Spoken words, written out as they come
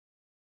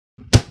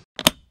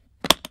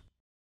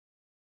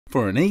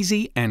For an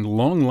easy and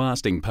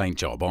long-lasting paint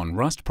job on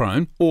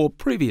rust-prone or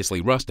previously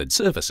rusted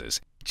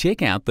surfaces,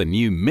 check out the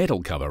new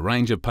metal cover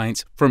range of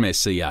paints from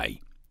SCA.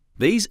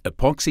 These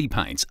epoxy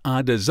paints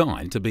are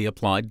designed to be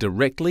applied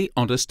directly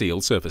onto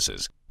steel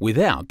surfaces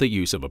without the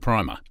use of a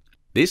primer.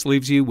 This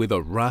leaves you with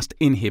a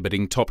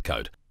rust-inhibiting top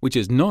coat, which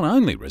is not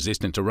only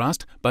resistant to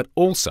rust but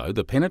also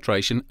the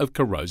penetration of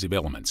corrosive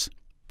elements.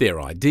 They're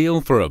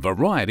ideal for a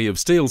variety of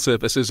steel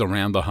surfaces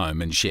around the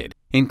home and shed,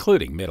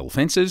 including metal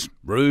fences,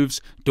 roofs,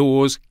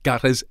 doors,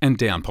 gutters and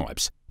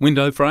downpipes,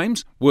 window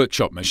frames,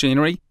 workshop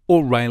machinery,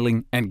 or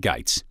railing and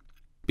gates.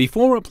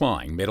 Before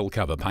applying metal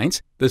cover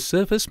paints, the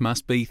surface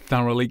must be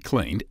thoroughly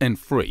cleaned and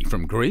free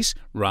from grease,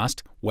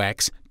 rust,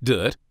 wax,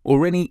 dirt,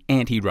 or any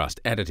anti-rust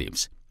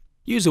additives.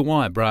 Use a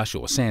wire brush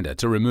or sander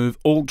to remove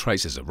all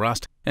traces of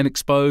rust and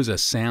expose a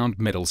sound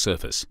metal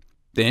surface.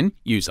 Then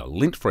use a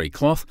lint-free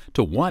cloth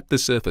to wipe the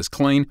surface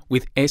clean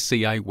with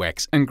SCA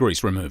wax and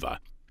grease remover.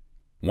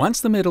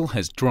 Once the metal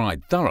has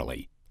dried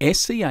thoroughly,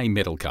 SCA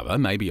metal cover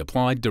may be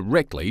applied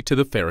directly to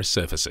the ferrous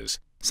surfaces,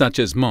 such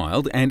as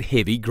mild and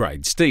heavy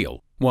grade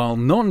steel, while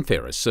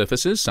non-ferrous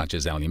surfaces such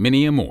as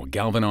aluminium or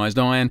galvanized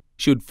iron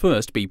should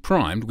first be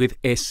primed with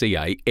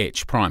SCA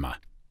etch primer.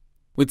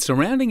 With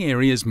surrounding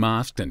areas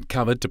masked and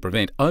covered to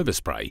prevent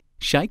overspray,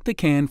 shake the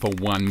can for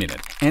 1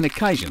 minute and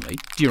occasionally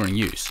during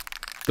use.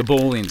 The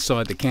ball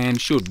inside the can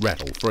should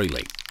rattle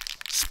freely.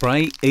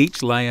 Spray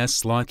each layer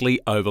slightly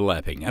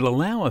overlapping and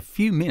allow a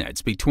few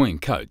minutes between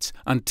coats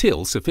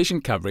until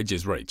sufficient coverage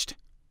is reached.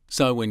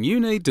 So when you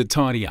need to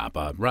tidy up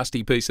a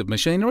rusty piece of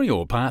machinery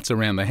or parts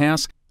around the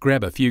house,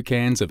 grab a few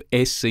cans of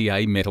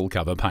SCA metal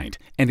cover paint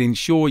and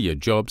ensure your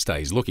job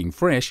stays looking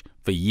fresh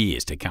for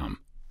years to come.